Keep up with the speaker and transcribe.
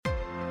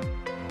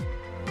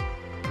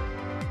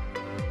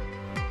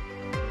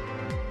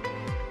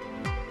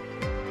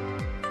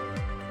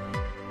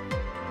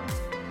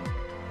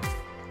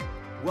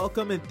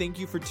Welcome and thank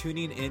you for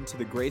tuning in to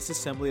the Grace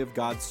Assembly of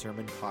God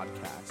Sermon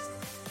Podcast.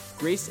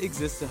 Grace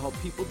exists to help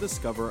people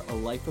discover a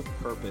life of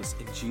purpose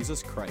in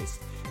Jesus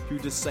Christ through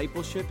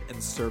discipleship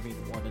and serving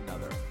one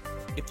another.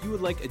 If you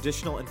would like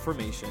additional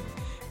information,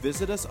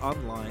 visit us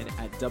online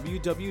at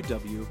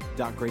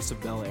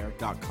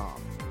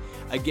www.graceofbelair.com.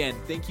 Again,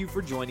 thank you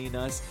for joining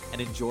us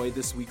and enjoy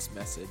this week's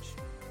message.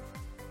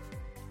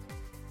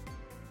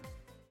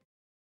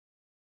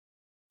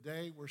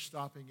 Today we're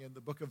stopping in the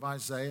book of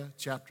Isaiah,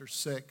 chapter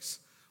 6,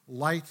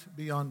 light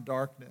beyond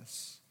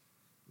darkness.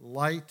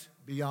 Light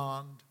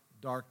beyond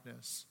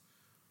darkness.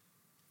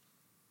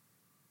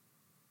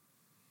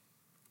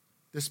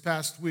 This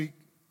past week,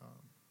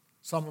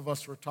 some of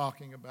us were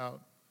talking about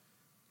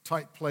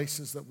tight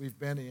places that we've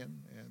been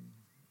in,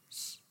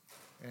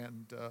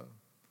 and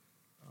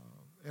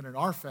in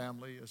our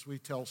family, as we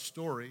tell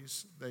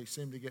stories, they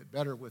seem to get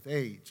better with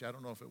age. I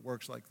don't know if it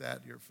works like that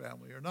in your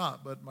family or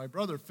not, but my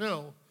brother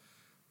Phil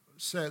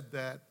said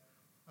that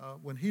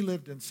when he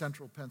lived in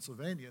central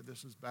Pennsylvania,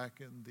 this is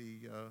back in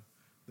the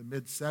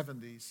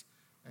mid-'70s,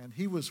 and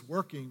he was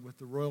working with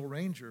the Royal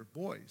Ranger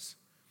boys.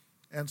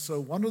 And so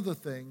one of the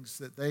things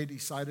that they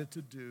decided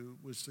to do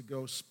was to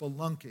go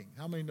spelunking.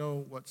 How many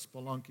know what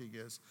spelunking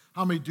is?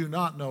 How many do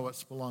not know what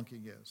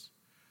spelunking is?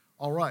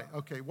 All right,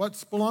 okay. What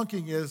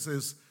spelunking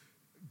is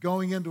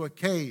going into a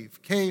cave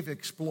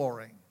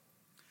exploring.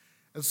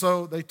 And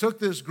so they took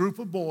this group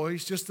of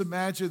boys, just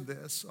imagine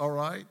this, all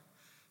right?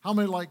 How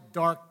many like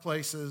dark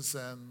places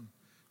and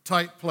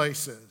tight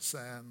places?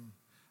 And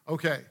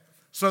okay,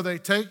 so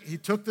he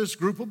took this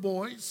group of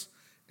boys,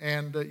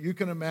 and you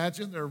can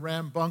imagine they're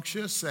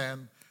rambunctious,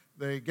 and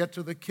they get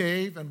to the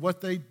cave, and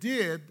what they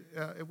did,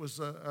 it was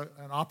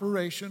an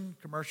operation,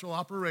 commercial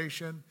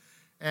operation,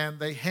 and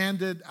they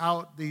handed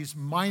out these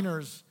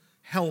miners'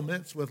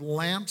 helmets with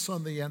lamps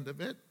on the end of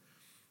it,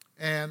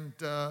 and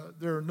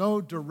there are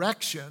no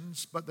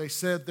directions, but they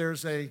said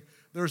there's a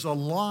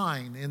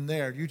line in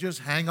there. You just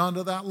hang on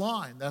to that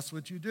line. That's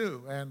what you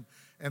do, and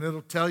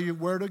it'll tell you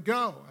where to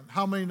go. And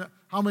how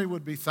many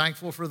would be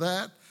thankful for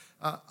that?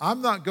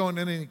 I'm not going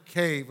in any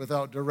cave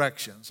without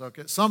directions.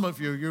 Okay, some of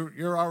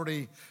you're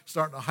already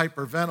starting to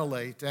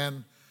hyperventilate,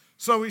 and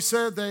so he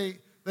said they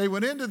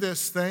went into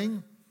this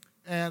thing,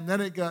 and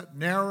then it got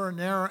narrower and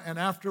narrower, and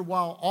after a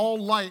while, all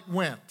light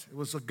went. It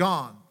was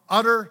gone,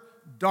 utter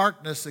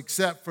darkness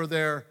except for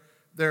their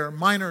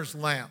miners'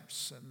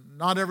 lamps. And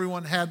not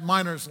everyone had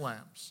miners'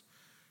 lamps.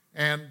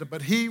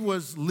 But he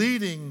was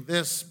leading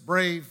this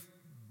brave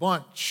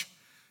bunch.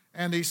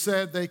 And he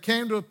said they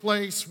came to a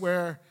place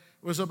where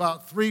it was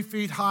about 3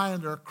 feet high,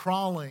 and they're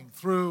crawling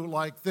through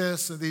like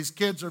this, and these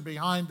kids are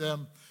behind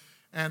them,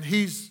 and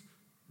he's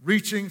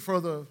reaching for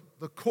the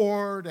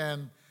cord,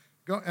 and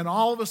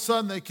all of a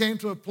sudden they came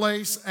to a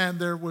place and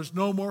there was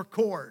no more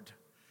cord.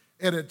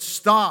 It had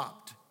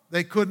stopped.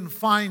 They couldn't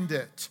find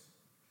it.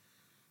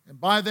 And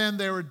by then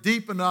they were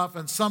deep enough,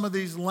 and some of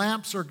these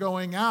lamps are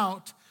going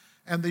out,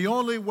 and the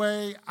only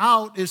way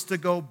out is to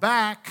go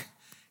back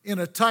in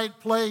a tight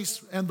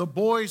place, and the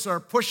boys are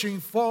pushing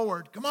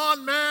forward. Come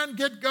on, man,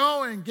 get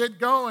going, get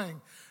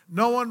going.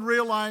 No one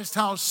realized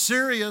how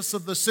serious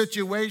of the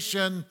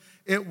situation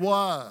it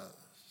was.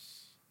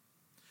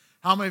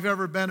 How many have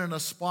ever been in a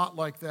spot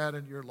like that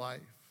in your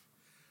life?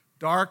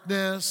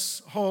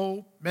 Darkness,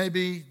 hope,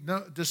 maybe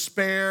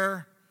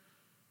despair.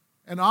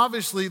 And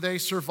obviously they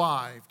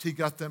survived. He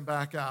got them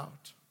back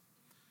out.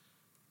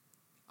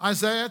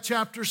 Isaiah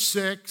chapter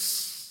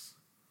 6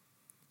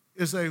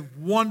 is a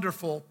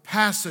wonderful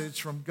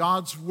passage from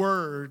God's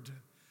Word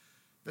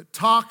that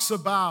talks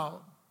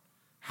about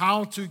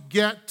how to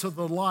get to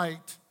the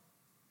light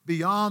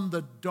beyond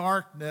the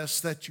darkness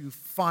that you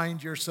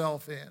find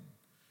yourself in.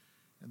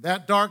 And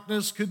that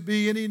darkness could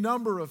be any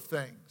number of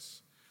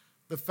things.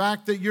 The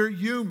fact that you're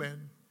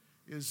human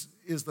is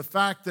the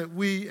fact that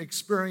we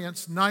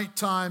experience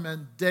nighttime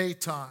and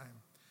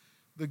daytime.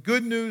 The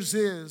good news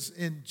is,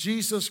 in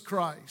Jesus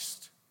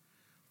Christ,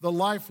 the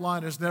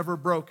lifeline is never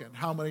broken.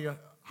 How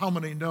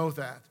many know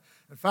that?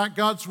 In fact,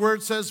 God's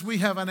Word says we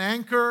have an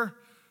anchor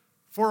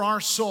for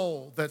our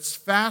soul that's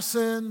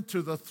fastened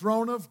to the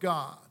throne of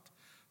God,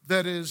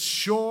 that is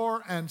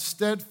sure and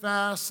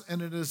steadfast,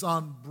 and it is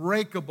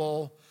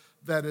unbreakable,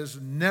 that is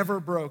never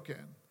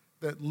broken,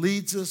 that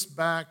leads us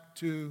back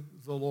to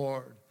the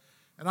Lord.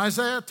 And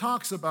Isaiah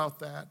talks about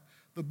that.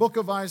 The book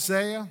of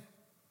Isaiah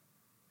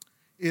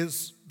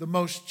is the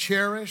most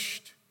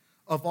cherished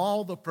of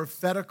all the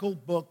prophetical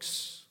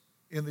books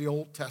in the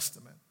Old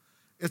Testament.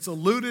 It's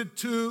alluded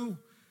to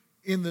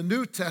in the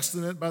New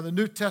Testament by the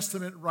New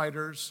Testament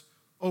writers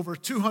over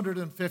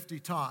 250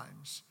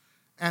 times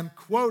and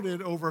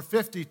quoted over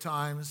 50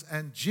 times,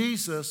 and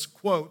Jesus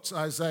quotes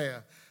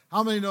Isaiah.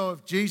 How many know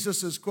if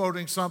Jesus is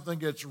quoting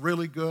something, it's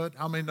really good?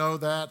 How many know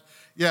that?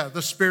 Yeah,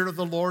 the Spirit of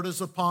the Lord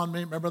is upon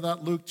me. Remember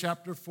that Luke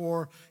chapter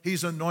 4?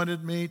 He's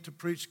anointed me to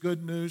preach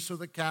good news to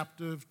the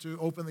captive, to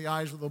open the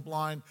eyes of the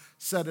blind,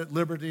 set at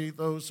liberty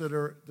those that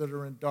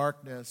are in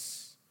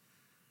darkness.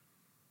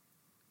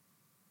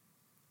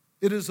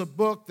 It is a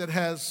book that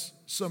has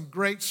some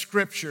great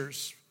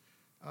scriptures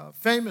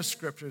famous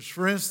scriptures.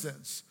 For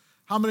instance,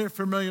 how many are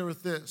familiar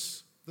with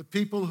this? The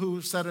people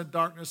who sat in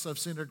darkness have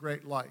seen a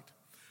great light.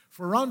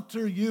 For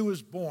unto you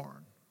is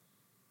born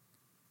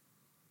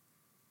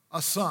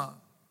a son,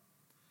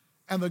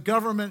 and the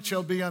government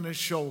shall be on his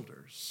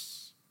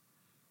shoulders,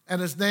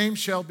 and his name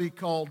shall be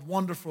called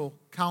Wonderful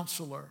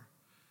Counselor,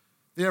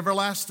 the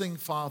Everlasting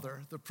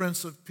Father, the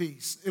Prince of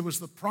Peace. It was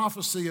the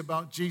prophecy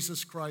about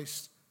Jesus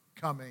Christ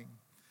coming.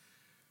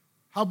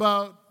 How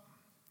about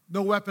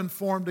no weapon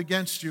formed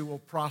against you will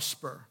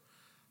prosper?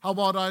 How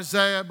about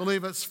Isaiah, I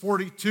believe it's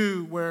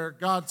 42, where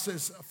God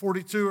says,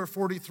 42 or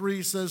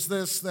 43 says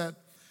this, that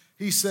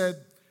he said,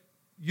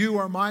 you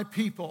are my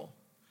people,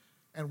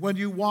 and when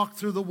you walk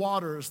through the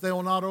waters, they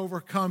will not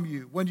overcome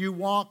you. When you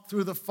walk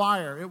through the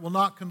fire, it will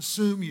not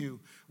consume you.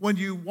 When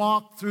you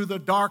walk through the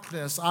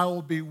darkness, I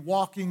will be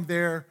walking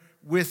there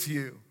with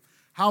you.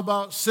 How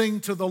about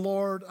sing to the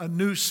Lord a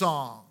new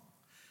song?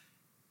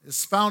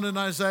 It's found in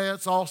Isaiah.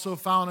 It's also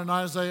found in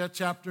Isaiah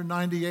chapter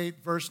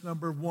 98, verse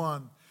number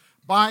 1.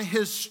 By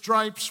his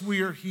stripes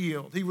we are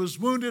healed. He was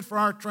wounded for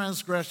our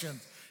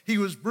transgressions. He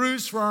was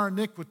bruised for our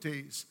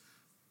iniquities.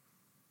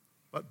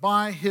 But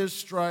by his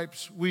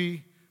stripes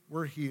we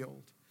were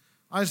healed.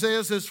 Isaiah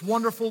is this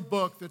wonderful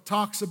book that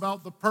talks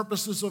about the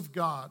purposes of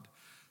God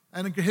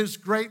and his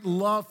great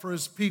love for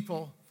his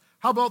people.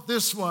 How about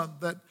this one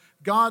that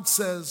God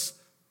says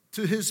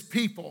to his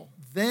people,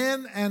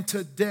 then and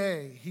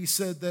today, he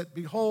said that,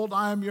 behold,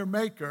 I am your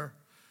maker,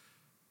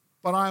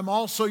 but I am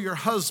also your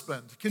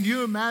husband. Can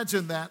you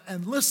imagine that?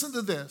 And listen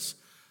to this.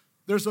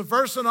 There's a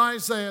verse in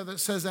Isaiah that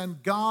says,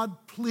 and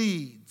God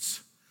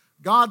pleads.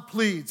 God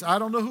pleads. I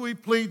don't know who he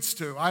pleads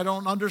to. I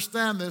don't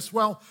understand this.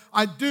 Well,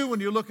 I do when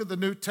you look at the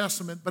New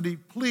Testament, but he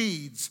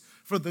pleads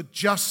for the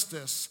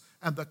justice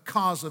and the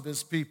cause of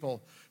his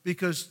people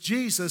because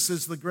Jesus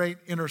is the great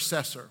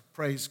intercessor.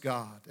 Praise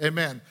God.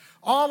 Amen.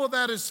 All of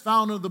that is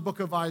found in the book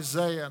of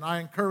Isaiah, and I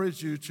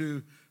encourage you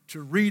to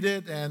read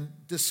it and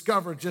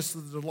discover just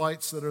the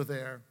delights that are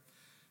there.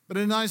 But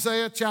in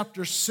Isaiah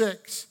chapter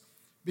 6,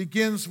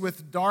 begins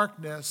with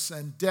darkness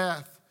and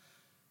death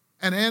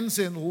and ends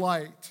in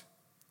light.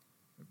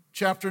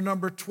 Chapter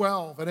number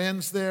 12, it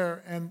ends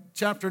there, and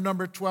chapter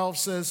number 12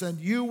 says, and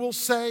you will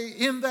say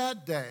in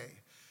that day.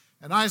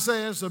 And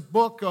Isaiah is a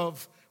book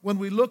of, when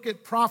we look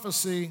at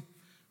prophecy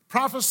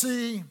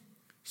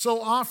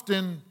so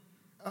often,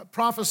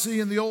 prophecy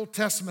in the Old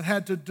Testament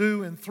had to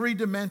do in three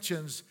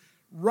dimensions: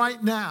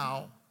 right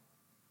now,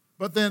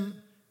 but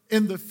then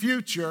in the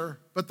future,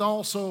 but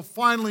also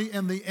finally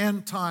in the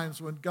end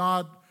times when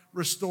God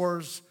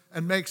restores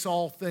and makes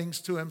all things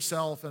to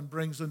himself and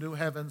brings the new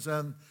heavens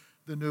and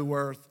the new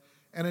earth.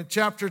 And in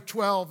chapter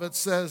 12 it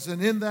says,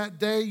 and in that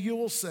day you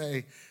will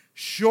say,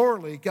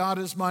 surely God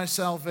is my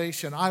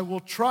salvation. I will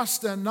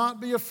trust and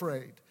not be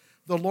afraid.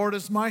 The Lord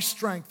is my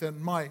strength and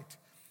might.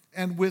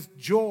 And with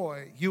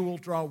joy you will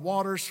draw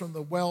waters from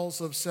the wells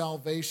of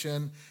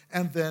salvation.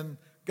 And then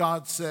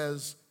God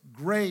says,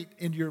 great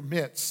in your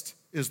midst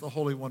is the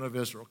Holy One of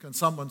Israel. Can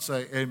someone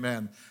say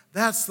amen?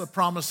 That's the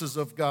promises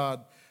of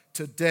God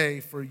today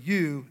for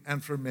you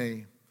and for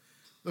me.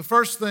 The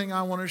first thing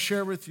I want to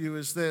share with you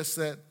is this,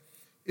 that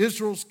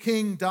Israel's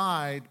king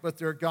died, but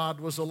their God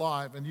was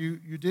alive. And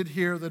you did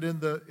hear that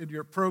in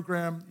your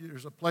program,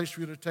 there's a place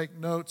for you to take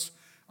notes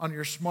on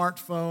your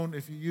smartphone.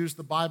 If you use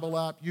the Bible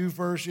app,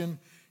 YouVersion,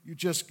 you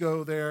just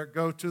go there,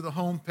 go to the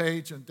home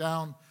page, and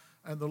down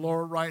in the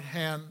lower right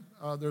hand,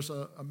 there's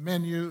a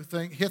menu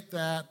thing. Hit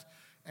that,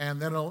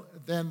 and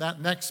then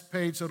that next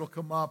page that'll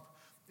come up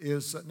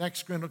is, next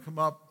screen will come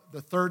up.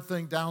 The third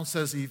thing down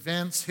says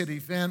events. Hit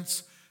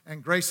events.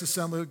 And Grace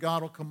Assembly of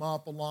God will come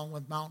up along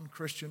with Mountain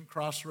Christian,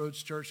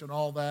 Crossroads Church, and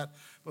all that.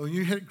 But when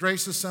you hit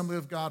Grace Assembly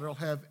of God, it'll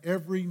have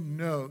every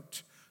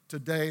note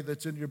today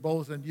that's in your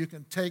bulletin. You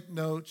can take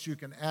notes, you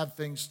can add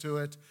things to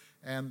it,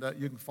 and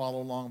you can follow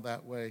along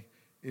that way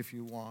if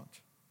you want.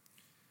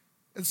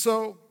 And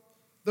so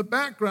the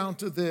background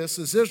to this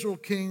is Israel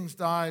kings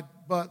died,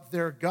 but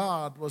their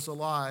God was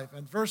alive.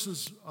 And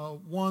verses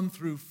 1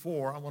 through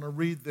 4, I want to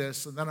read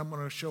this, and then I'm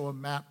going to show a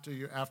map to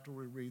you after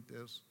we read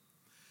this.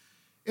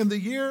 In the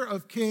year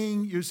of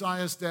King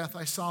Uzziah's death,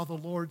 I saw the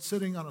Lord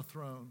sitting on a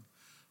throne,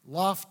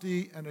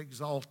 lofty and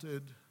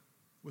exalted,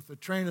 with the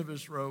train of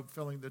his robe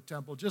filling the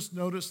temple. Just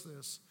notice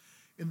this.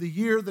 In the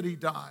year that he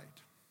died,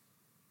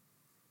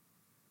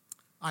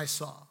 I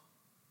saw.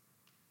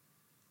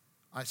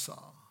 And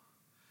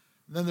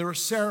then there were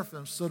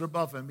seraphim stood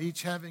above him,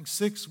 each having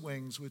 6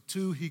 wings. With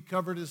 2 he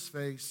covered his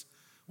face,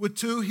 with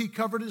 2 he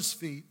covered his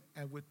feet,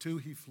 and with 2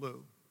 he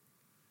flew.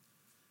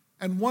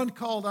 And one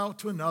called out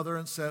to another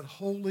and said,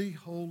 holy,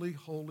 holy,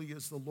 holy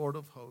is the Lord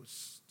of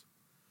hosts.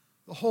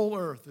 The whole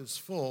earth is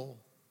full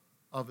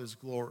of his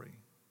glory.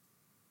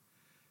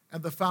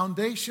 And the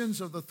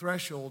foundations of the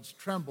thresholds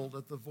trembled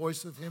at the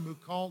voice of him who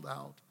called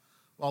out,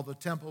 while the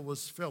temple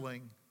was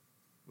filling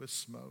with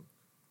smoke.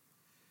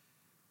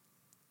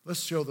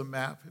 Let's show the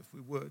map, if we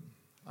would.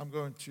 I'm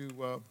going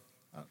to,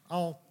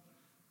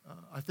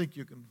 I think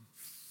you can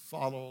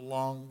follow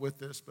along with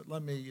this, but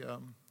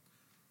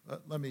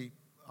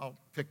I'll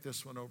pick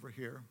this one over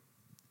here.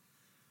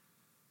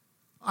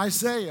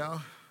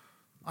 Isaiah,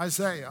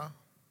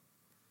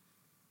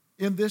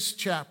 in this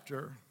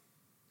chapter,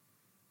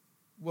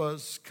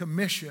 was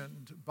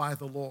commissioned by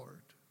the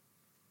Lord.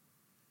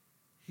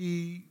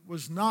 He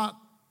was not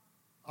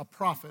a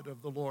prophet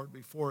of the Lord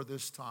before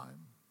this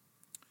time.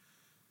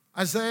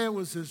 Isaiah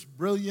was this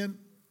brilliant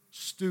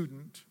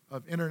student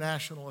of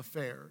international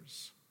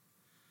affairs.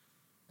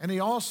 And he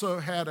also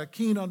had a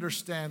keen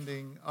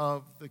understanding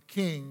of the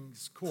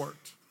king's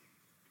court.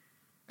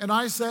 And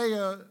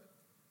Isaiah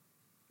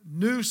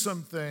knew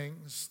some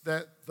things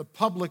that the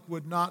public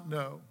would not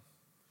know.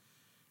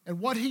 And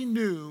what he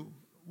knew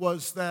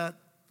was that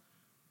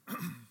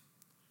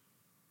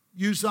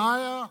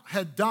Uzziah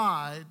had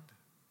died,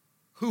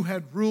 who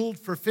had ruled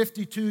for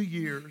 52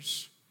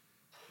 years,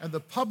 and the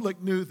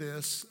public knew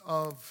this,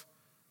 of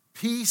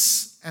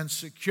peace and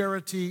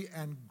security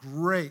and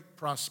great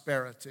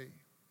prosperity.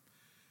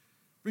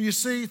 But you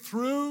see,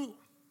 through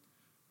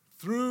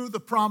the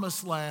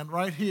promised land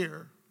right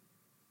here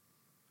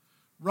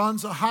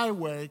runs a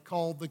highway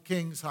called the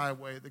King's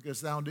Highway that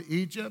goes down to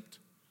Egypt,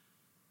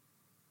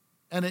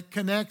 and it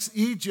connects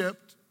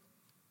Egypt,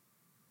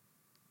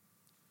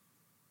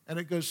 and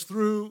it goes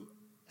through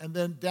and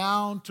then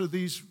down to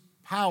these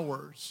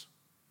powers,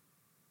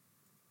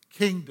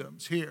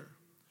 kingdoms here.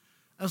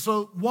 And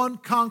so one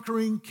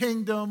conquering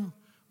kingdom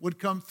would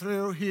come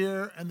through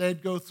here, and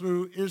they'd go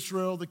through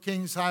Israel, the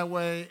King's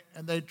Highway,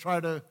 and they'd try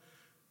to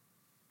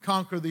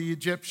conquer the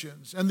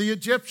Egyptians. And the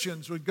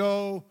Egyptians would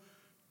go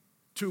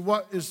to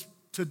what is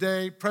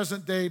today,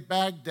 present-day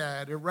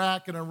Baghdad,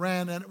 Iraq, and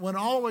Iran, and it went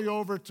all the way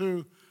over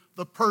to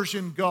the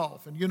Persian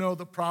Gulf, and you know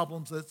the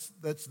problems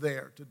that's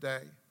there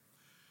today.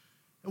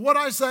 And what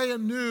Isaiah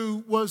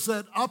knew was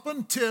that up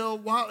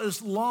until,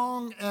 as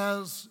long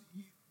as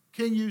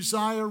King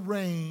Uzziah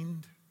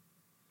reigned,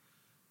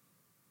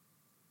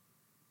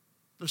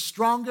 the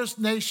strongest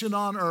nation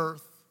on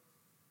earth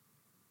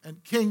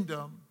and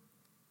kingdom,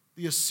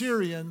 the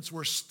Assyrians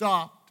were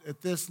stopped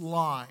at this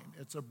line.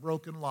 It's a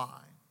broken line.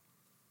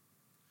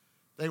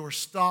 They were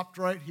stopped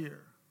right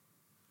here.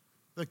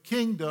 The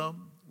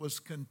kingdom was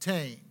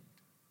contained.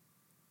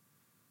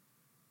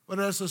 But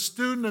as a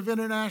student of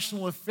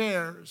international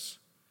affairs,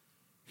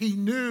 he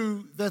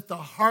knew that the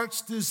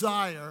heart's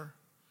desire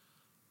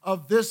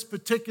of this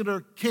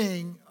particular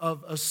king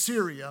of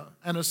Assyria,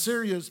 and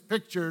Assyria is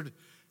pictured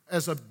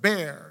as a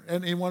bear.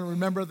 And anyone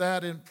remember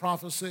that in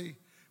prophecy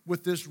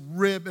with this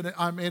rib? And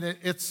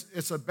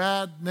it's a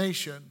bad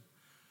nation.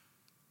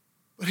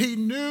 But he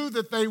knew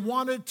that they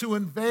wanted to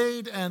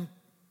invade and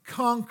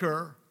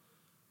conquer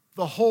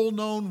the whole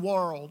known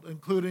world,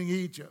 including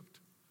Egypt.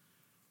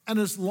 And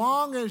as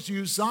long as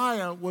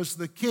Uzziah was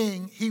the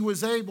king, he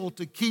was able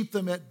to keep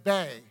them at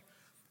bay.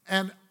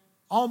 And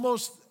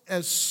almost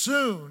as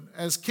soon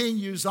as King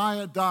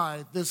Uzziah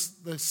died,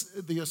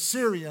 the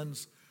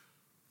Assyrians,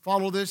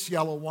 follow this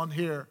yellow one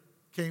here,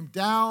 came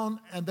down,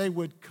 and they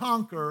would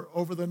conquer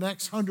over the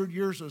next 100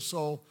 years or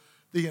so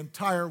the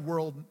entire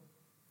world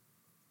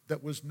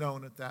that was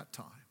known at that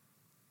time.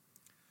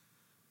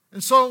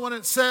 And so when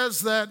it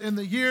says that in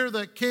the year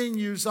that King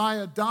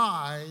Uzziah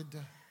died,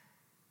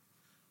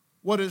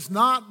 what is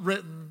not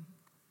written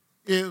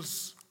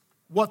is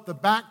what the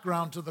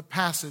background to the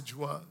passage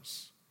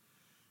was.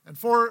 And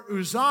for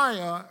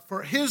Uzziah,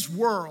 for his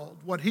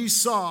world, what he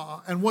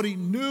saw and what he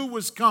knew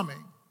was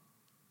coming,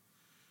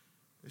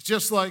 it's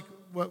just like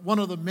one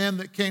of the men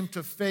that came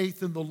to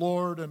faith in the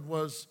Lord and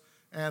was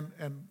an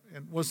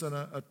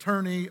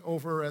attorney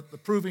over at the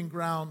proving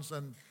grounds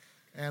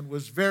and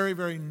was very,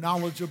 very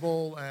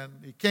knowledgeable. And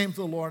he came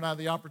to the Lord, and I had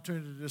the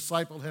opportunity to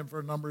disciple him for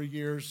a number of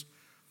years.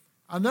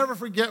 I'll never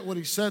forget what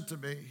he said to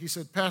me. He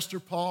said, Pastor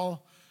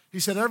Paul, he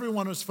said,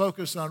 everyone is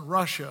focused on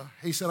Russia.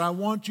 He said, I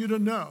want you to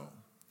know.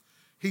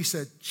 He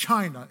said,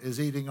 China is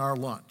eating our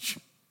lunch.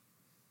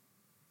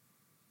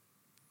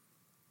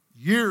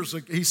 Years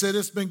ago, he said,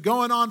 it's been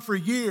going on for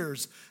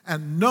years,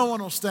 and no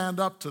one will stand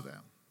up to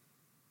them.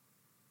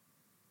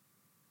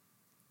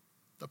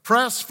 The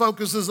press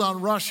focuses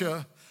on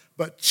Russia,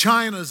 but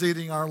China's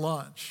eating our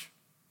lunch.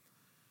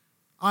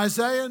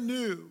 Isaiah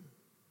knew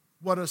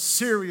what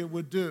Assyria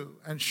would do,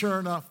 and sure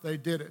enough, they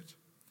did it.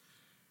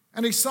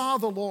 And he saw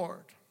the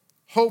Lord.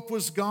 Hope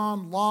was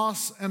gone,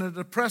 loss, and a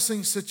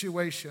depressing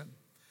situation.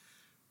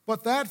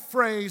 But that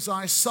phrase,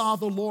 I saw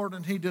the Lord,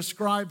 and he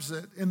describes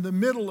it in the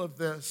middle of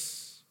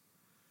this.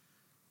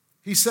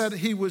 He said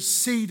he was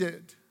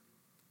seated.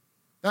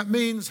 That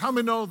means, how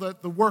many know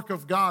that the work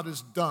of God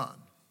is done?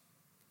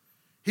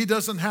 He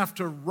doesn't have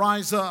to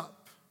rise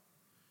up.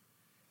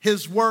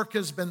 His work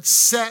has been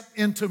set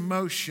into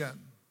motion.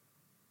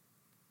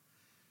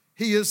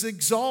 He is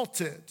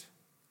exalted.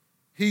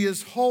 He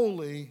is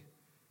holy,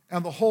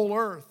 and the whole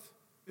earth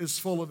is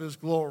full of his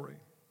glory.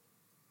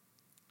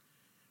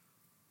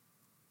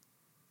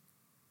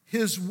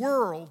 His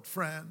world,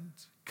 friend,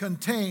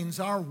 contains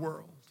our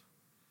world.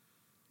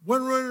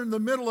 When we're in the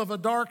middle of a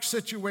dark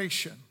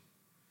situation,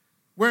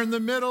 when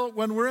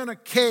we're in a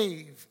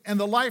cave and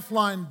the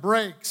lifeline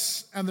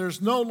breaks and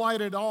there's no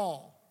light at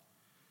all,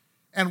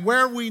 and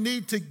where we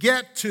need to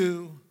get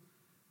to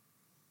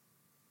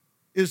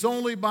is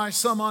only by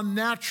some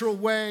unnatural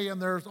way,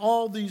 and there's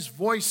all these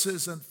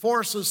voices and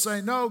forces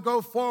saying, no,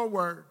 go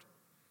forward.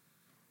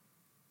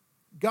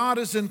 God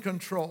is in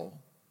control.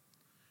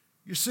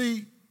 You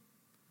see,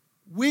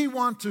 we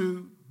want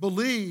to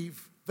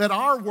believe that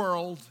our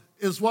world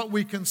is what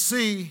we can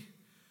see,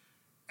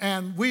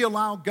 and we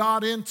allow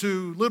God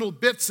into little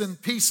bits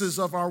and pieces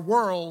of our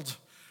world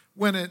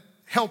when it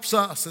helps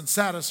us and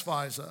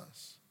satisfies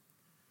us.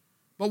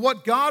 But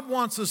what God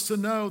wants us to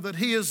know, that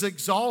He is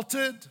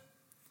exalted,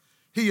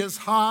 He is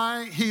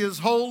high, He is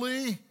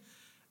holy,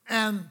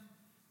 and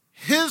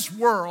His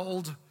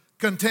world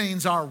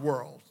contains our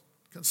world.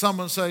 Can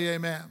someone say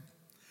amen?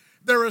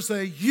 There is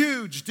a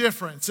huge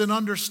difference in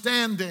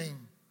understanding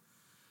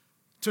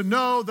to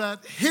know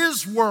that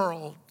His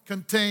world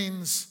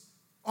contains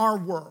our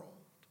world,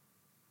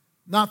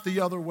 not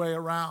the other way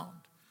around.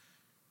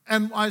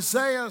 And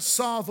Isaiah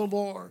saw the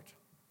Lord.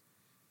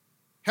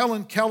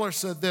 Helen Keller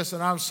said this,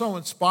 and I was so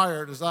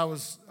inspired as I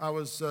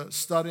was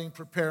studying,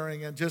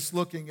 preparing, and just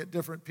looking at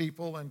different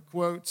people and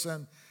quotes.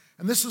 And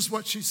this is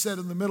what she said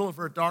in the middle of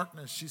her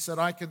darkness. She said,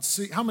 I can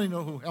see. How many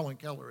know who Helen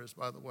Keller is,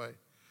 by the way?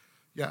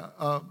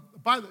 Yeah.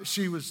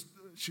 She was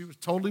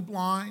totally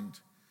blind,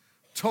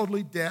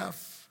 totally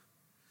deaf.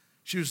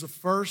 She was the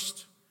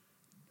first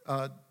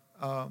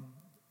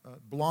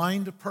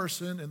blind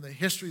person in the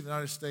history of the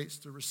United States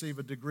to receive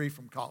a degree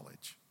from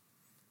college.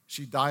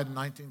 She died in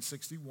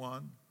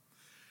 1961.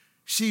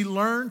 She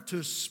learned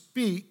to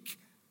speak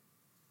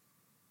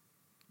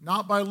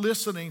not by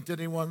listening to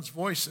anyone's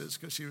voices,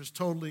 because she was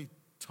totally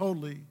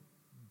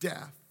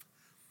deaf,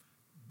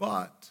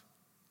 but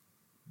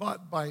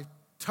by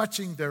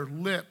touching their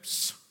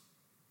lips,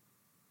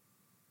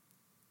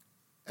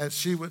 as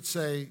she would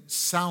say,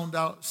 sound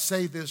out,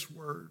 say this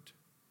word.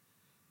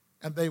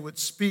 And they would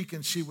speak,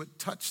 and she would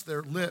touch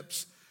their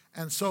lips.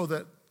 And so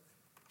that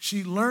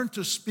she learned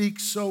to speak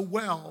so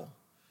well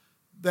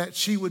that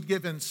she would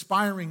give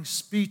inspiring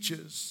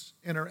speeches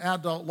in her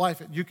adult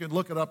life. And you can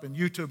look it up in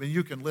YouTube and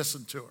you can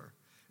listen to her.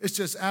 It's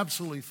just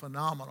absolutely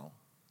phenomenal.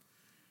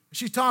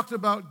 She talked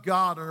about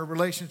God and her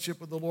relationship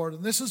with the Lord.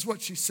 And this is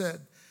what she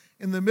said.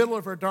 In the middle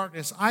of her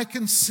darkness, I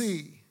can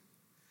see,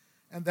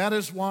 and that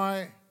is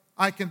why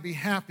I can be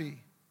happy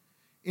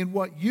in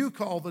what you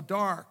call the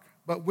dark,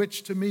 but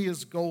which to me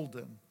is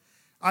golden.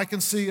 I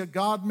can see a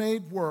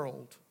God-made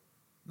world,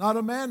 not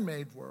a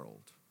man-made world,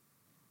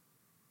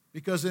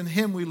 because in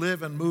Him we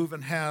live and move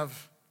and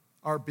have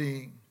our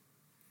being.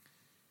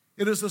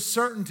 It is a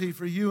certainty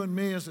for you and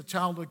me as a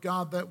child of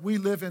God that we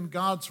live in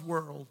God's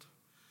world,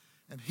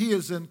 and He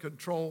is in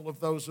control of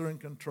those who are in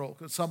control.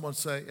 Could someone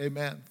say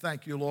amen?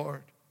 Thank you,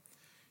 Lord.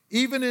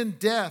 Even in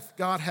death,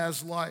 God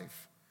has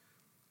life.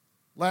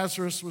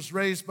 Lazarus was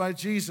raised by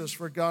Jesus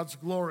for God's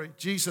glory.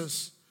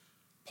 Jesus,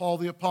 Paul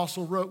the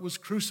apostle wrote, was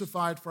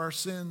crucified for our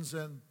sins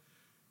and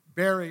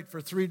buried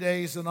for 3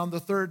 days, and on the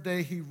third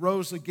day He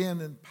rose again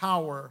in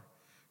power.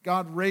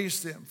 God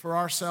raised Him for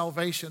our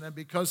salvation, and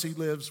because He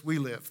lives, we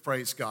live.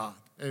 Praise God.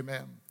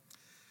 Amen.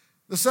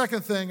 The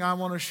second thing I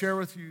want to share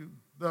with you,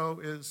 though,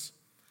 is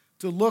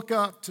to look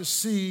up, to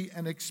see,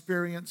 and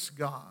experience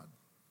God.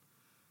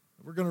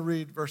 We're going to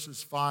read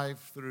verses 5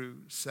 through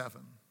 7.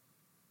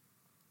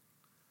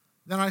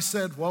 Then I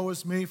said, woe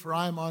is me, for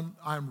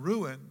I'm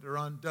ruined or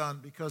undone,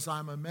 because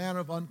I'm a man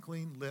of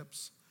unclean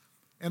lips,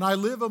 and I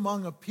live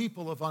among a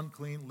people of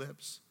unclean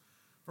lips.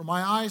 For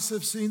my eyes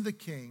have seen the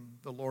King,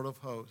 the Lord of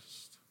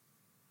hosts.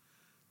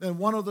 Then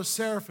one of the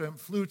seraphim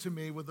flew to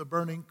me with a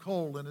burning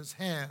coal in his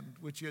hand,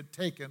 which he had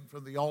taken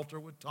from the altar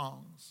with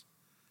tongs.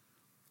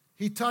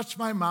 He touched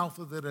my mouth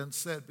with it and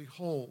said,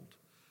 behold,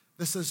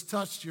 this has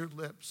touched your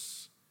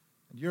lips,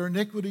 and your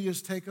iniquity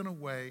is taken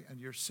away,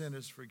 and your sin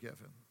is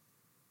forgiven.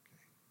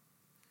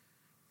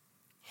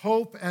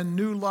 Hope and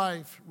new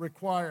life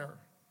require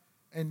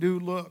a new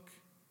look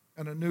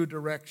and a new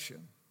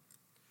direction.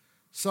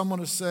 Someone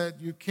has said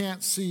you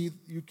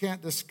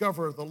can't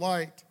discover the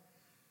light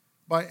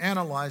by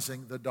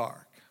analyzing the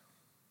dark.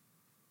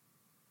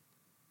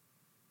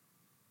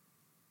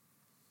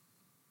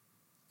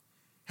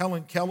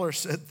 Helen Keller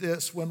said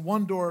this, when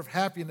one door of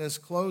happiness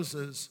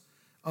closes,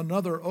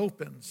 another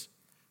opens.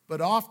 But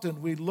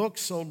often we look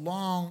so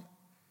long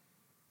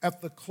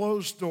at the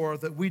closed door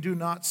that we do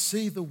not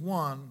see the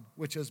one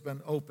which has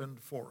been opened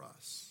for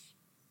us.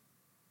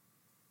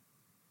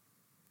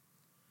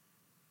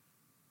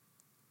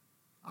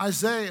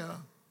 Isaiah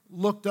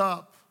looked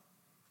up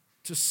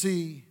to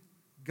see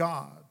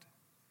God,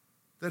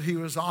 that He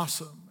was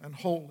awesome and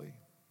holy.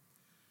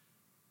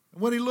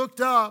 And when he looked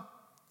up,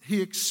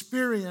 he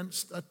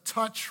experienced a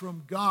touch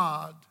from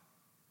God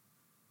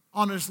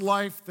on his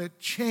life that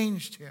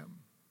changed him,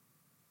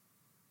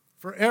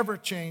 forever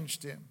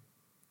changed him.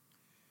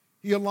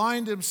 He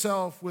aligned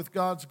himself with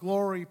God's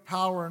glory,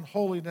 power, and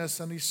holiness,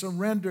 and he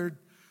surrendered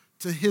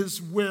to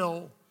His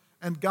will,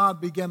 and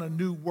God began a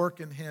new work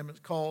in him.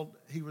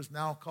 He was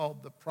now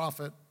called the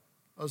prophet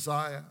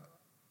Uzziah,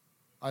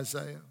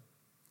 Isaiah.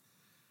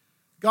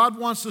 God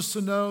wants us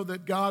to know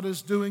that God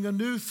is doing a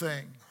new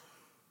thing.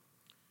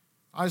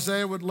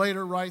 Isaiah would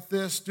later write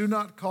this, "Do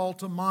not call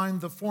to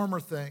mind the former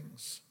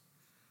things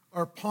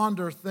or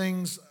ponder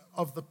things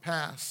of the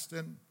past."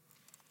 And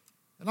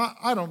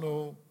I don't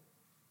know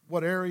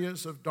what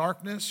areas of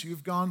darkness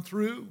you've gone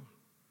through,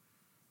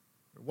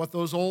 or what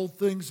those old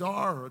things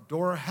are, or a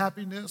door of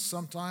happiness.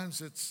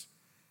 Sometimes it's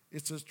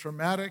as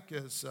traumatic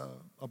as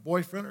a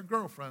boyfriend or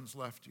girlfriend's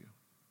left you.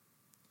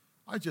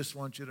 I just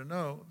want you to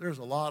know there's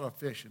a lot of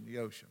fish in the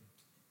ocean.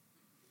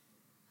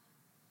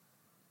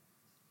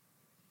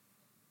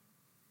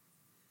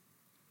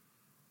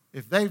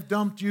 If they've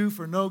dumped you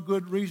for no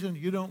good reason,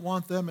 you don't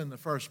want them in the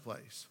first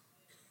place.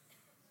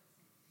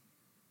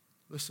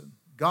 Listen,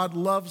 God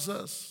loves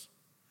us.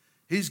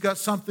 He's got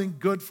something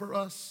good for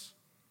us.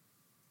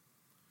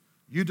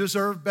 You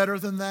deserve better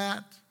than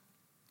that.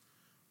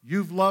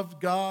 You've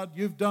loved God.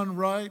 You've done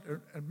right.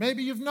 Or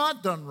maybe you've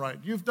not done right.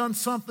 You've done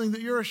something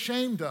that you're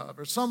ashamed of,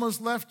 or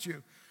someone's left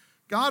you.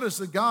 God is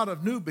the God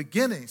of new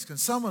beginnings. Can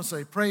someone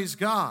say, praise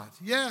God?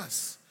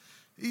 Yes.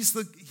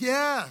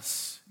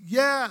 Yes.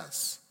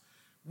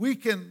 We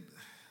can,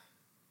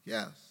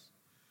 yes.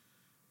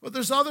 But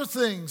there's other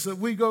things that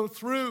we go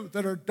through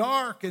that are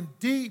dark and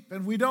deep,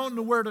 and we don't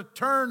know where to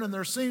turn, and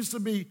there seems to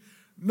be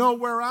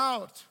nowhere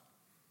out.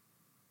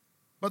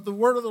 But the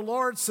word of the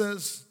Lord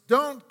says,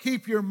 don't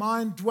keep your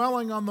mind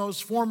dwelling on those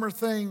former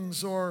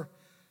things or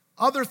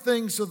other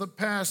things of the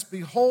past.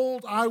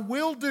 Behold, I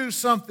will do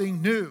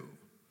something new.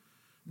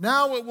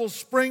 Now it will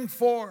spring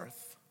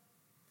forth.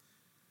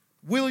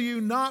 Will you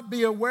not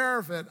be aware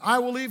of it? I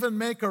will even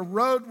make a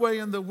roadway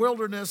in the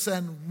wilderness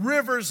and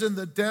rivers in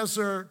the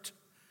desert.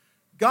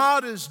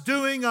 God is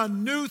doing a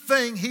new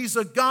thing. He's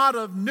a God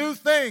of new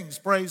things,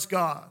 praise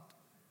God.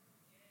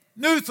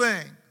 New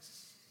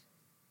things.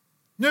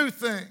 New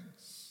things.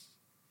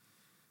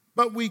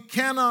 But we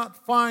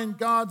cannot find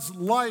God's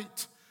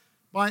light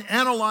by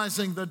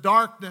analyzing the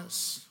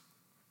darkness.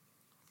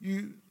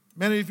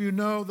 Many of you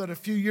know that a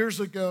few years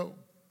ago,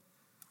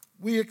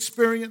 we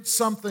experienced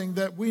something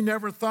that we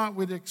never thought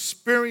we'd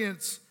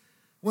experience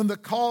when the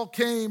call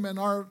came, and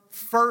our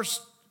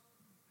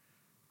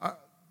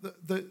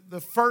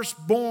the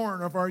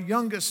firstborn of our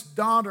youngest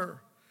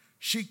daughter,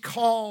 she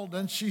called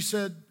and she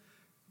said,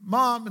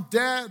 "Mom and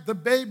Dad, the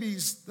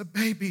babies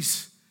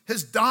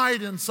has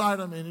died inside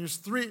of me." And it was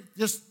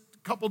just a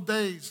couple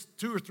days,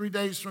 2 or 3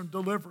 days from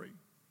delivery.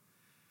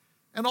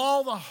 And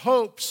all the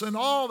hopes and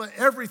all the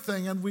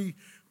everything, and we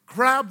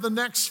grabbed the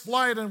next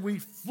flight and we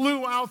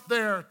flew out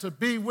there to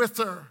be with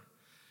her.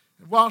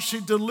 And while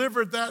she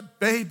delivered that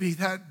baby,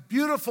 that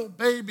beautiful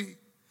baby,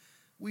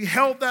 we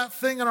held that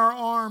thing in our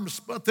arms,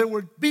 but there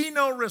would be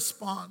no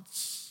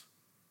response.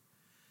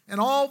 And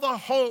all the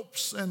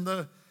hopes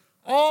and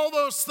all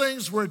those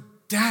things were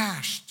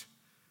dashed.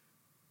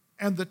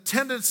 And the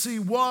tendency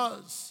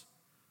was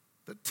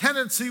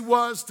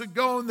to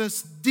go in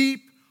this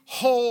deep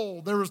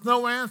hole. There was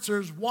no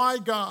answers. Why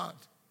God?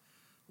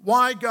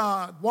 Why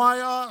God? Why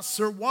us?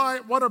 Or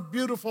why? What a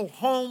beautiful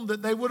home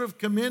that they would have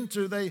come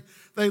into. They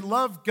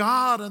love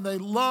God, and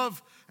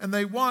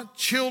they want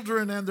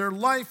children, and their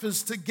life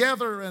is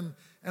together.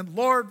 And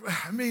Lord,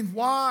 I mean,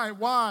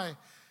 why?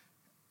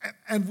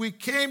 And we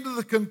came to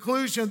the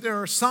conclusion there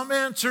are some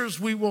answers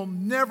we will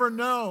never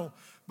know,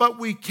 but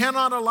we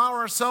cannot allow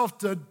ourselves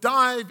to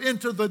dive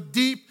into the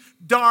deep,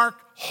 dark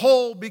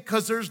hole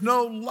because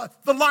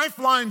the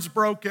lifeline's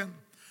broken.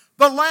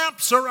 The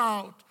lamps are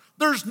out.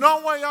 There's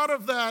no way out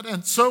of that.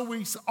 And so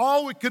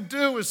all we could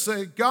do is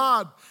say,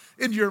 God,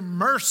 in your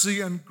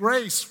mercy and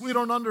grace, we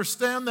don't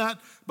understand that,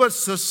 but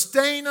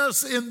sustain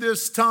us in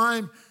this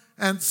time.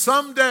 And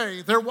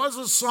someday, there was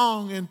a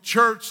song in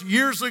church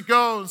years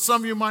ago, and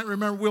some of you might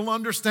remember, we'll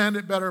understand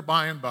it better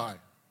by and by.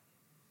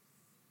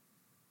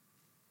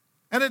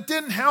 And it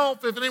didn't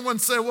help if anyone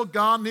said, well,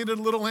 God needed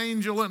a little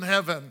angel in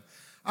heaven.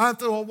 I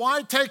thought, well,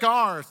 why take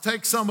ours?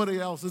 Take somebody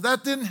else's.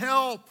 That didn't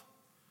help.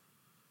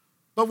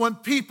 But when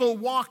people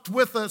walked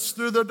with us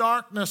through the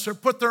darkness or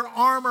put their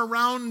arm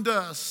around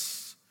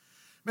us,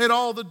 made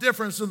all the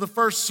difference. In the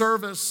first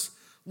service,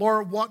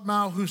 Laura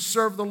Watmow, who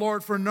served the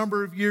Lord for a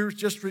number of years,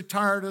 just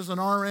retired as an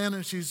RN,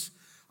 and she's,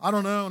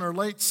 in her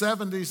late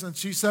 70s, and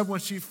she said when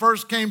she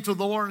first came to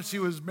the Lord and she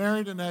was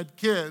married and had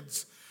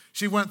kids,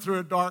 she went through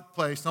a dark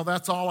place. Now,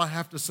 that's all I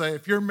have to say.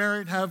 If you're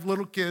married, have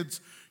little kids,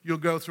 you'll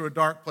go through a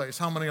dark place.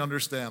 How many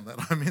understand that?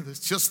 I mean,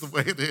 it's just the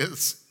way it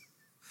is.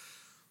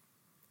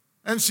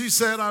 And she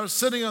said, I was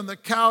sitting on the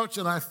couch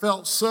and I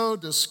felt so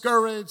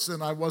discouraged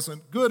and I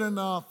wasn't good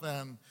enough.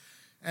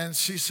 And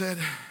she said,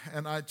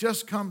 and I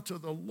just come to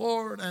the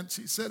Lord. And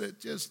she said,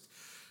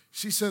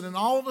 and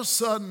all of a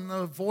sudden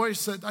a voice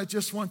said, I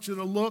just want you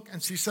to look.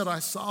 And she said, I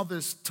saw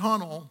this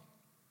tunnel.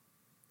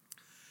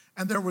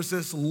 And there was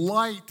this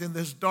light in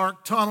this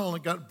dark tunnel, and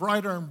it got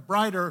brighter and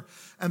brighter.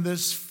 And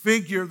this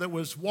figure that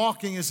was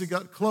walking as he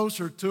got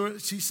closer to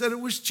it, she said it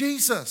was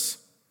Jesus.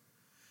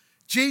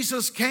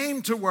 Jesus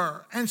came to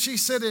her, and she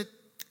said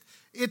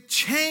it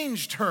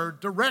changed her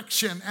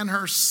direction and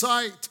her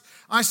sight.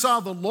 I saw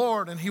the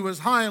Lord, and he was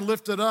high and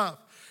lifted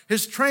up.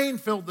 His train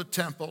filled the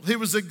temple. He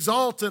was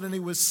exalted, and he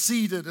was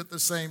seated at the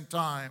same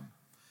time.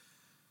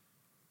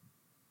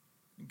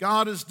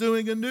 God is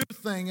doing a new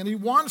thing, and He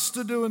wants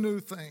to do a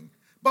new thing.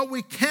 But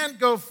we can't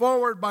go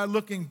forward by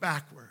looking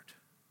backward.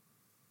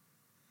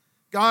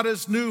 God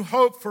has new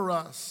hope for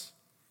us.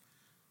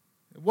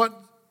 What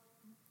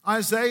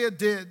Uzziah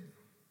did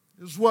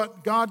is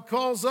what God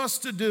calls us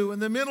to do in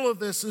the middle of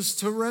this, is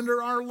to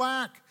surrender our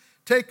lack,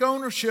 take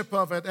ownership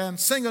of it, and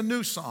sing a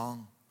new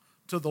song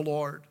to the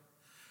Lord.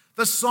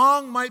 The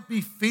song might be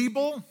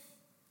feeble.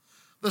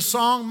 The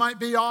song might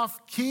be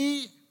off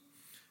key.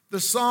 The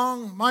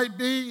song might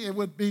be, it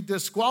would be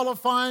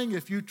disqualifying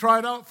if you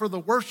tried out for the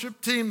worship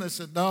team. They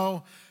said,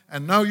 no,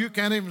 and no, you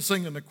can't even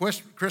sing in the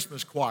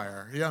Christmas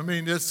choir. Yeah, I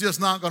mean, it's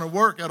just not going to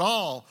work at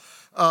all.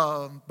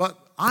 But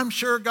I'm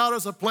sure God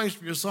has a place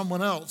for you,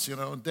 someone else,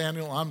 And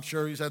Daniel, I'm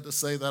sure he's had to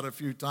say that a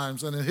few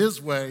times. And in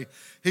his way,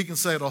 he can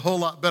say it a whole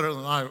lot better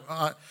than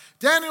I.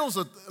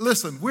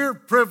 Listen, we're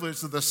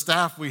privileged to the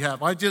staff we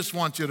have. I just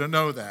want you to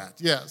know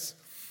that, yes.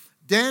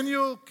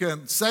 Daniel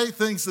can say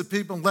things to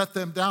people and let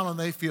them down, and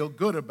they feel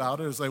good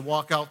about it as they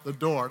walk out the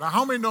door. Now,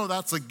 how many know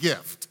that's a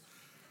gift?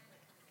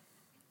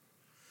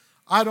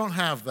 I don't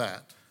have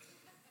that.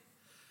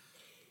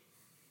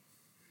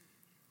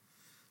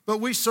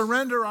 But we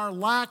surrender our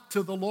lack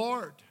to the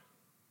Lord.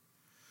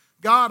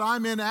 God,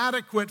 I'm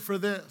inadequate for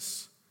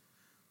this.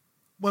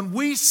 When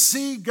we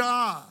see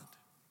God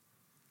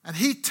and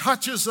He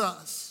touches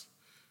us,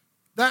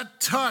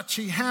 that touch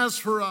He has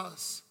for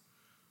us,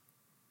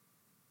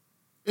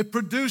 it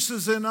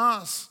produces in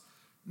us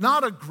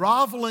not a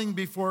groveling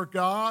before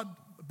God,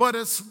 but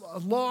it's,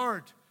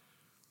 Lord,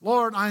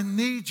 I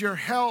need your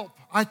help.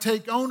 I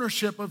take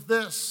ownership of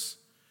this.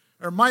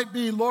 Or it might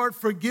be, Lord,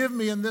 forgive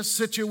me in this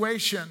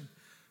situation.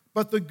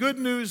 But the good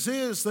news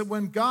is that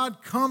when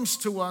God comes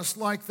to us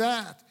like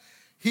that,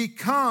 He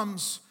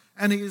comes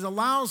and He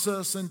allows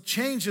us and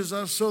changes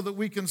us so that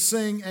we can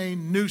sing a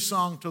new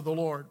song to the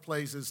Lord,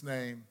 praise His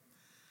name.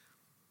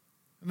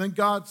 And then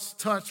God's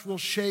touch will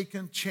shake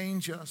and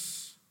change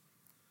us.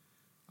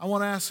 I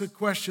want to ask a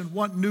question.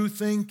 What new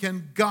thing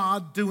can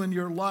God do in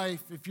your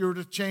life if you were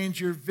to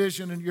change your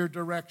vision and your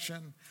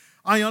direction?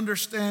 I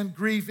understand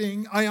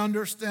grieving. I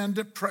understand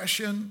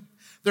depression.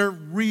 They're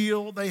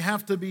real. They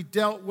have to be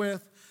dealt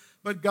with.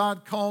 But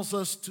God calls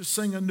us to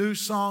sing a new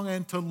song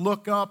and to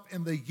look up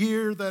in the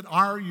year that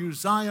our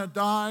Uzziah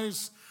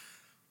dies.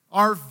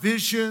 Our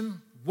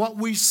vision, what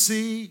we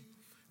see,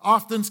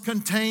 often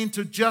contained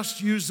to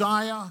just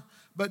Uzziah.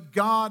 But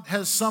God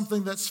has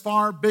something that's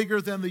far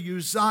bigger than the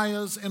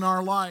Uzziahs in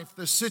our life,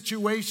 the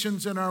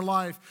situations in our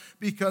life,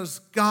 because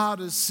God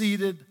is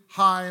seated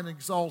high and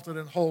exalted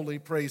and holy,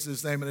 praise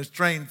His name, and His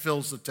train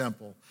fills the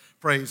temple,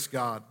 praise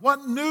God.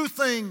 What new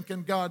thing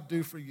can God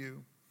do for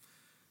you?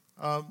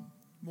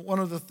 One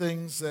of the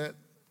things that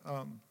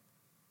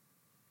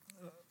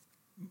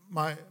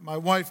my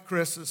wife,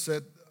 Chris, has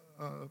said,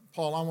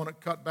 Paul, I want to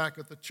cut back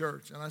at the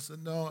church. And I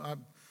said, no,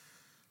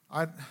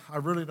 I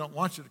really don't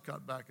want you to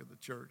cut back at the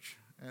church,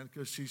 and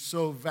because she's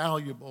so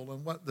valuable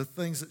and what the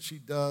things that she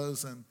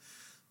does and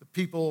the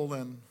people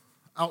and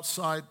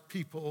outside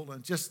people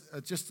and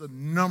just a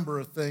number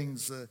of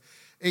things,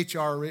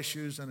 HR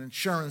issues and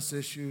insurance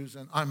issues,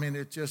 and I mean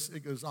it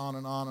goes on.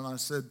 And I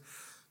said,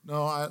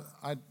 no,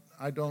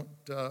 I don't.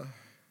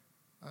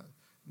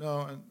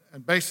 No,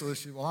 and basically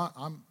she said,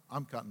 well,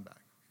 I'm cutting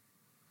back.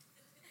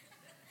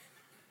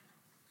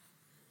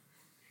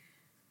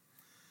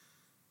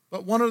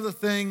 But one of the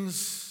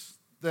things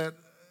that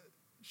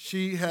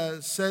she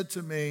has said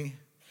to me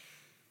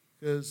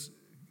is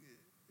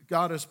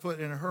God has put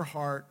in her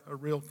heart a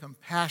real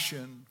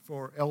compassion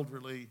for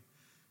elderly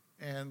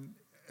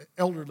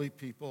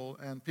people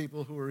and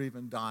people who are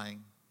even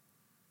dying.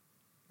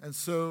 And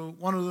so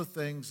one of the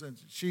things, and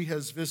she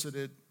has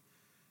visited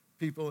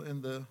people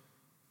in the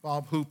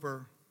Bob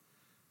Hooper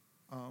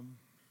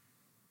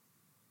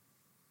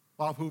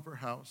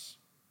house,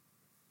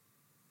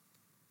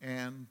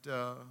 and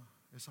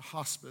it's a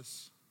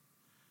hospice.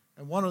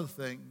 And one of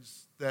the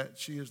things that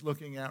she is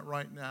looking at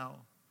right now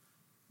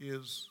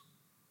is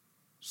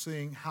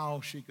seeing how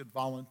she could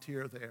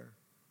volunteer there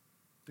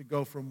to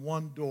go from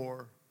one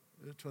door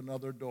to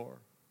another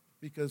door,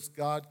 because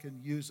God can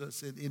use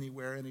us in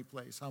anywhere, any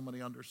place. How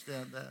many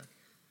understand that?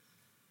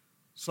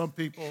 Some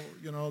people,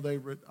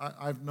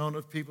 I've known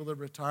of people that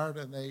retired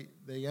and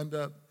they end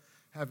up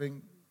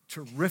having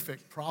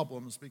terrific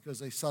problems because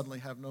they suddenly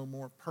have no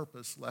more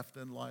purpose left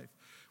in life.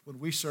 When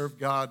we serve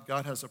God,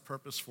 God has a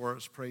purpose for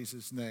us. Praise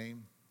His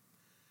name.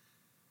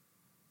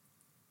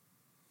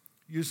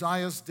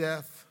 Uzziah's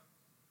death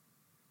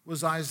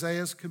was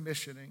Isaiah's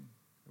commissioning.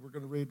 We're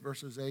going to read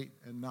verses 8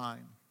 and 9.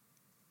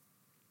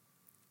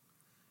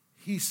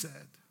 He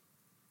said,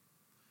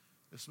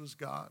 this was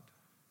God.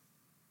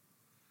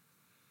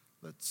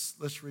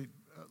 Let's read.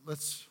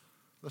 Let's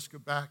go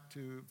back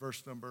to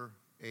verse number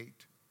 8.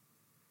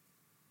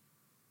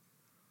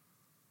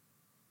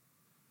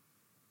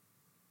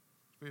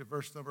 Read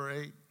verse number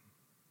 8.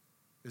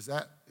 Is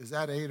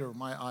that 8, or are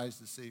my eyes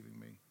deceiving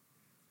me?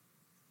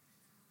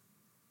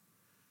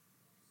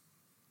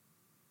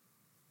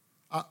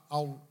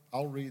 I'll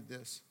read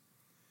this.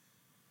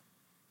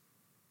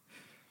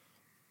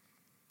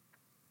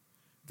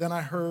 Then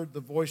I heard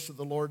the voice of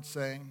the Lord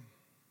saying,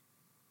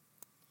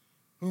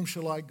 whom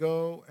shall I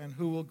go, and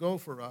who will go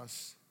for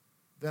us?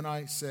 Then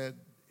I said,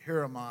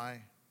 here am I,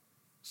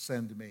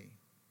 send me.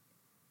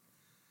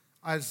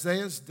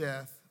 Uzziah's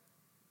death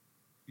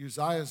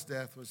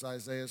was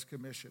Isaiah's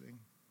commissioning.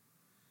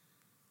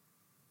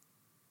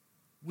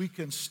 We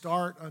can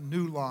start a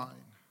new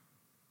line.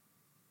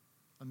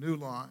 A new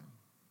line.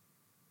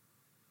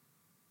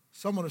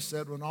 Someone has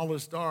said, when all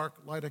is dark,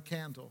 light a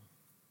candle.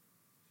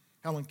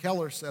 Helen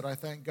Keller said, I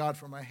thank God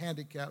for my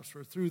handicaps,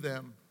 for through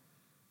them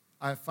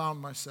I have found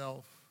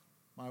myself,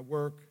 my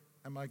work,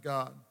 and my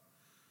God.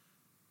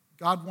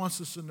 God wants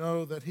us to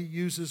know that he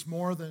uses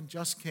more than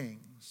just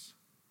kings.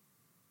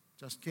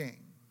 Just kings.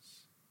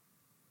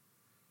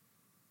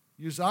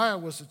 Uzziah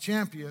was a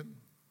champion,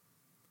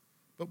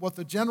 but what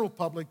the general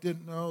public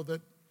didn't know, that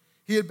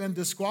he had been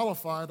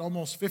disqualified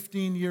almost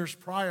 15 years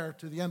prior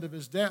to the end of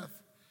his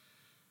death.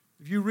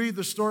 If you read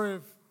the story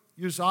of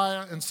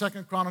Uzziah in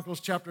 2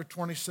 Chronicles chapter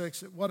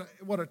 26,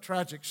 what a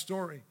tragic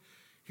story.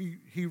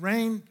 He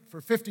reigned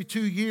for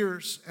 52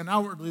 years, and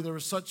outwardly there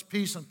was such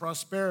peace and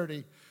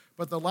prosperity,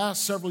 but the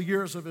last several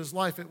years of his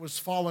life, it was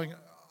falling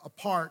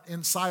apart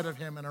inside of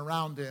him and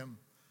around him.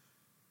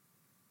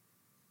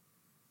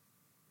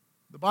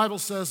 The Bible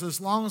says as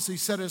long as he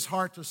set his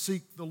heart to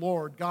seek the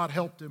Lord, God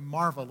helped him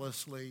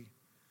marvelously.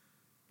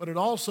 But it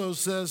also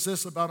says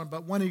this about him,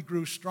 but when he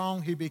grew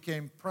strong, he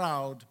became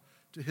proud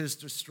to his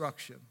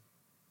destruction.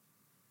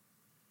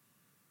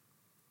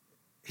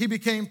 He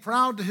became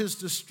proud to his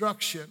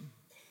destruction,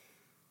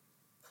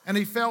 and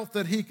he felt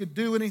that he could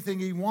do anything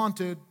he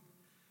wanted.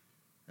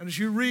 And as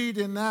you read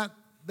in that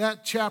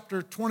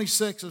chapter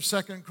 26 of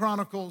 2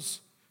 Chronicles,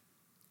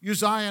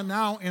 Uzziah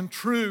now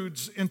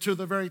intrudes into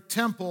the very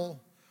temple,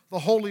 the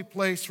holy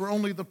place where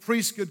only the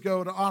priest could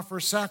go to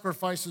offer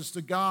sacrifices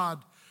to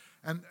God.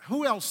 And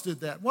who else did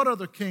that? What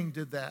other king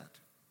did that?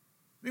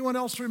 Anyone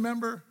else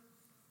remember?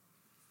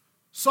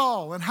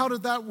 Saul. And how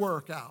did that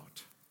work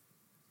out?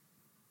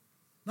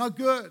 Not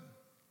good.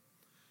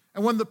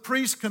 And when the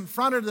priest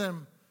confronted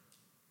him,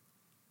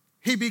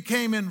 he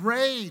became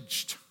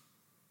enraged.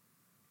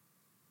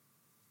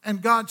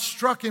 And God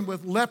struck him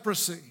with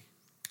leprosy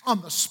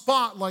on the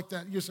spot like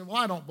that. You say, well,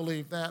 I don't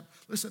believe that.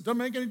 Listen, it doesn't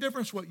make any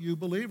difference what you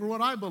believe or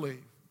what I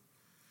believe.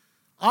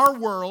 Our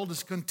world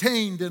is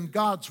contained in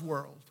God's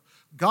world.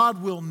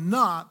 God will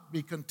not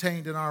be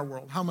contained in our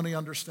world. How many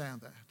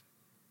understand that?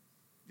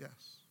 Yes.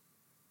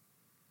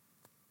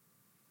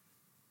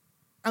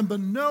 And the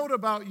note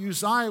about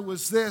Uzziah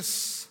was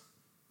this,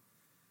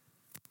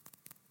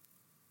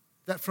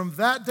 that from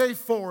that day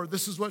forward,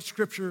 this is what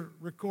Scripture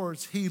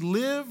records, he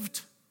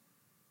lived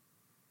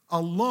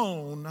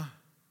alone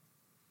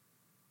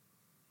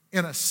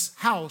in a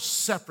house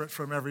separate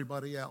from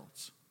everybody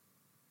else.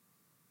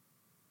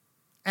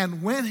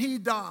 And when he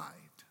died,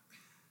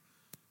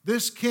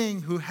 this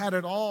king who had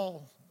it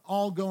all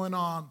going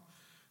on,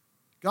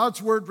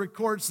 God's word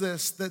records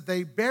this, that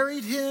they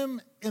buried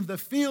him in the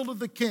field of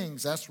the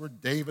kings. That's where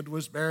David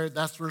was buried.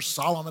 That's where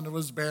Solomon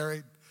was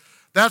buried.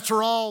 That's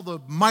where all the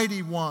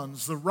mighty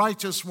ones, the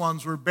righteous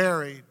ones were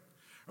buried,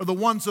 or the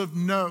ones of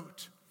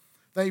note.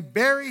 They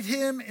buried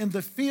him in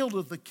the field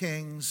of the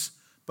kings,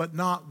 but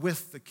not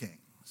with the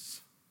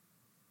kings.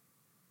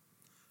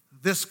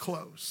 This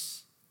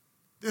close.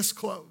 This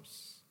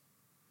close.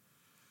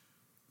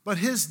 But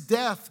his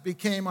death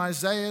became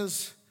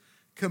Isaiah's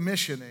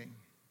commissioning.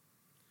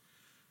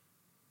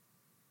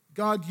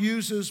 God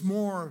uses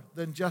more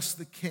than just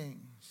the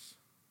kings.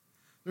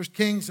 There's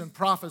kings and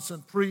prophets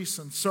and priests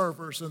and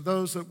servers and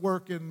those that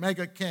work in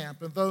mega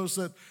camp and those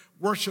that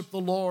worship the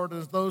Lord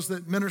and those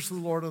that minister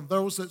the Lord and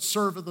those that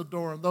serve at the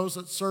door and those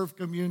that serve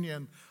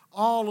communion.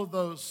 All of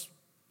us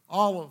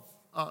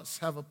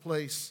have a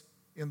place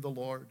in the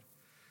Lord.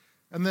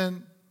 And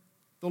then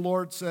the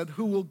Lord said,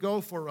 who will go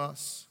for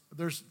us?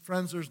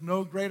 Friends, there's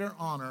no greater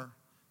honor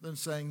than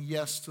saying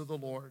yes to the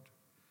Lord.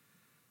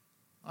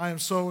 I am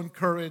so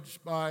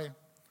encouraged by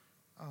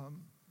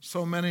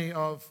so many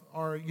of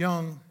our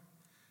young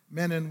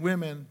men and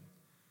women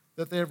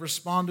that they have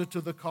responded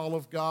to the call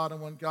of God.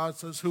 And when God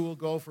says, who will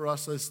go for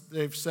us?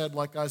 They've said,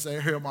 like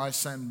Isaiah, here am I,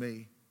 send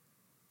me.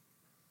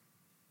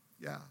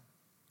 Yeah.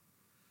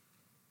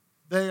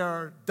 They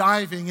are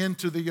diving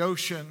into the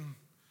ocean,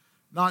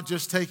 not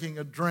just taking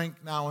a drink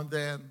now and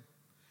then.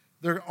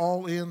 They're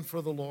all in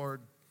for the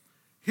Lord.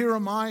 Here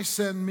am I,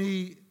 send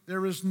me.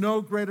 There is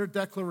no greater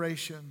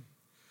declaration.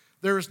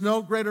 There is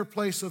no greater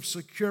place of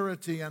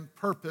security and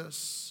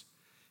purpose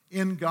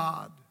in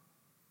God.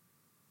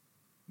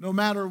 No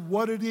matter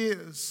what it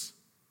is.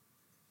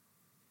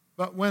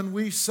 But when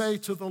we say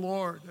to the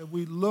Lord and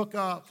we look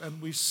up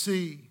and we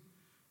see,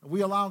 and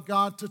we allow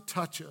God to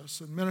touch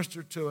us and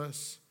minister to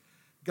us,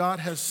 God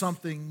has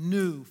something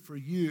new for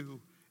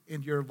you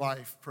in your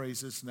life.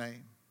 Praise His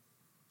name.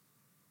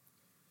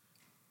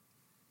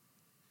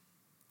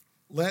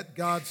 Let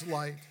God's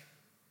light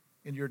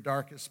in your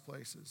darkest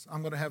places.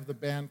 I'm going to have the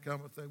band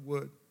come if they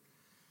would.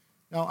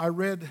 Now, I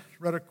read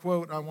a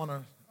quote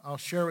I'll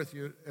share with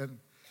you, and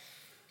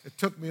It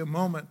took me a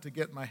moment to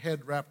get my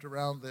head wrapped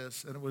around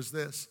this, and it was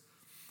this.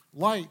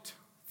 Light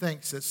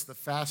thinks it's the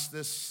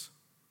fastest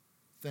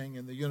thing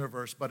in the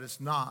universe, but it's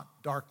not.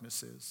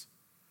 Darkness is.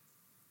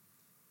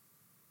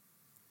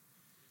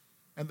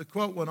 And the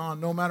quote went on,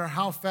 no matter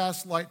how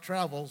fast light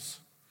travels,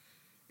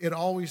 it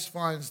always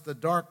finds the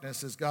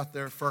darkness has got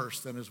there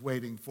first and is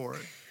waiting for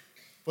it.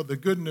 But the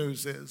good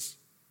news is,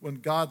 when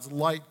God's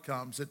light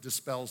comes, it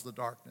dispels the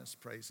darkness.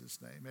 Praise his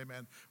name.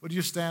 Amen. Would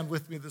you stand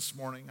with me this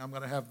morning? I'm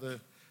going to have the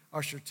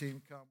usher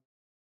team come.